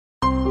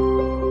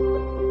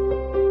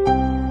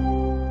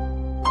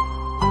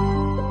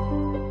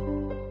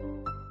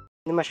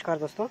नमस्कार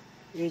दोस्तों,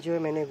 ये जो है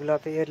मैंने गुलाब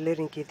पे एयर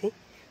लेयरिंग की थी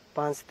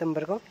 5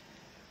 सितंबर को।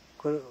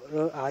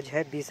 आज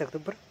है 20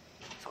 अक्टूबर।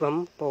 इसको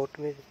हम पॉट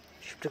में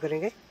शिफ्ट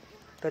करेंगे।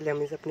 पहले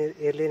हम इस अपने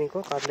एयर लेयरिंग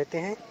को काट लेते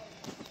हैं।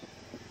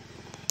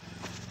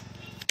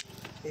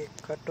 एक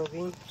कट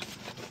होगी,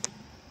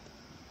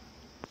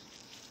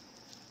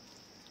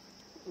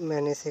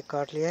 मैंने इसे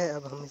काट लिया है।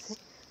 अब हम इसे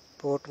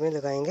पॉट में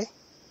लगाएंगे।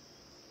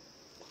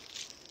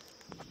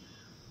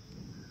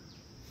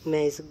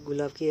 मैं इस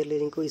गुलाब की एयर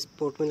लेयरिंग को इस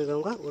पॉट में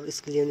लगाऊंगा और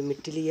इसके लिए हमने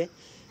मिट्टी ली है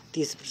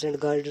 30%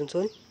 गार्डन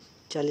सॉइल,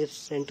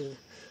 40%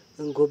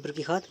 गोबर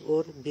की खाद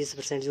और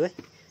 20% जो है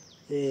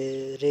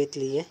रेत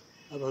ली है।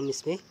 अब हम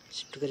इसमें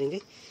शिफ्ट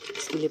करेंगे।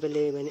 इसके लिए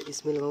पहले मैंने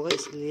इसमें लगाऊंगा।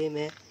 इसके लिए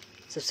मैं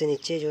सबसे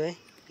नीचे जो है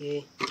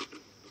ये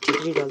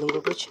चिपड़ी डाल दूँगा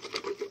कुछ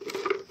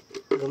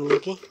गमले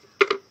की,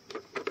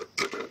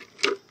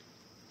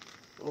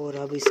 और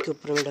अब इसके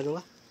ऊपर मैं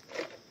डालूँगा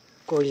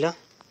कोयला।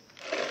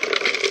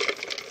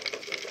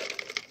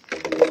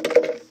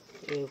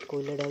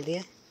 कोयला डाल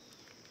दिया।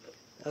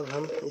 अब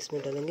हम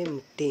इसमें डालेंगे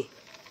मिट्टी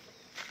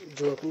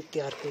जो अपनी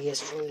तैयार की है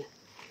सॉइल।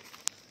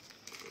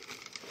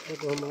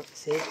 अब हम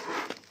इसे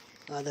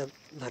आधा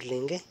भर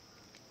लेंगे।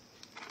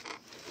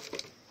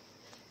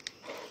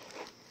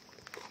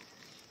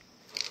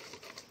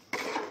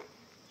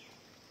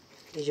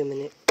 ये जो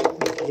मैंने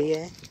भर लिया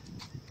है,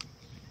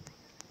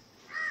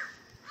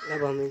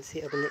 अब हम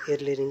इसे अपने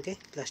एयर लेयरिंग के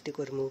प्लास्टिक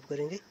को रिमूव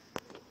करेंगे।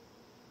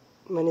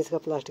 मैंने इसका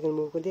प्लास्टिक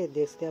रिमूव कर दिया।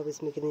 देख सकते हैं आप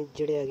इसमें कितनी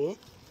जड़ें आ गई हैं,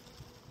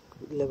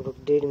 लगभग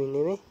 1.5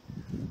 महीने में।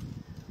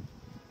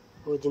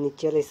 वो जो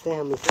नीचे वाला हिस्सा है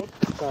हम इसे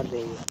काट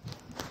देंगे,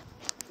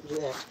 जो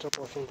एक्स्ट्रा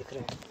पोर्शन दिख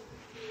रहा है।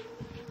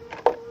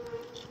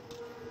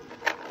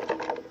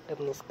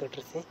 अपने इस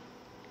कटर से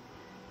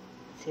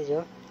इसे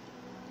जो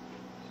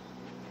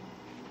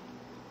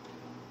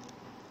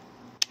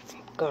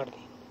काट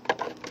दें।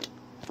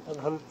 अब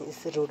हम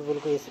इस रूट बॉल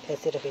को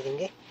ऐसे रख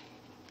देंगे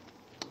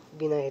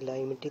बिना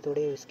हिलाए, मिट्टी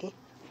तोड़े हुए इसकी।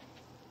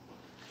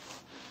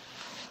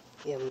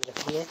 ये हम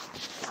रख दिया।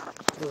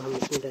 अब हम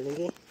इसमें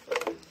डालेंगे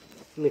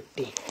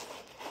मिट्टी।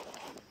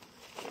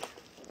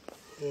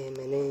 ये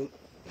मैंने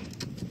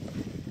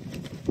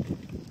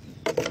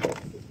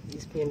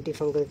इसमें एंटी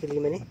फंगल के लिए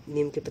मैंने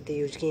नीम के पत्ते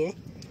यूज किए हैं।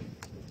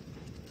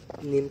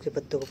 नीम के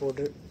पत्तों का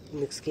पाउडर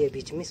मिक्स किया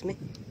बीच में इसमें।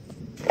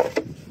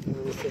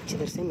 हम इसे अच्छी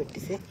तरह से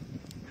मिट्टी से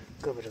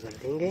कवर कर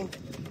देंगे।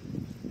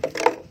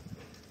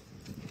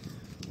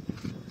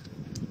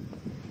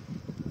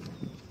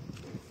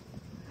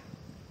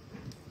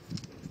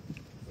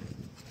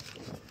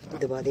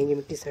 दबा देंगे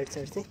मिट्टी साइड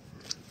से।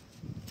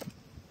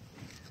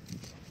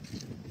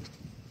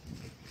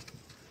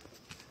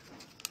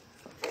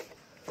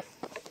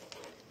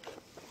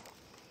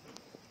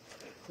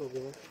 हो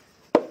गया।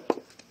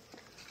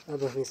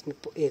 अब हम इसमें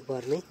एक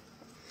बार में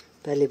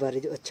पहली बार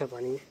जो अच्छा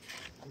पानी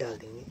डाल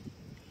देंगे।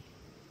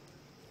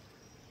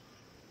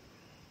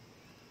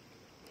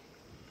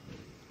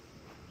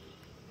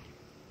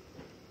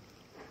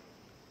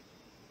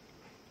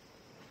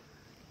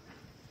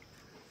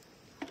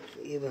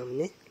 ये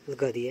हमने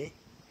लगा दिया है।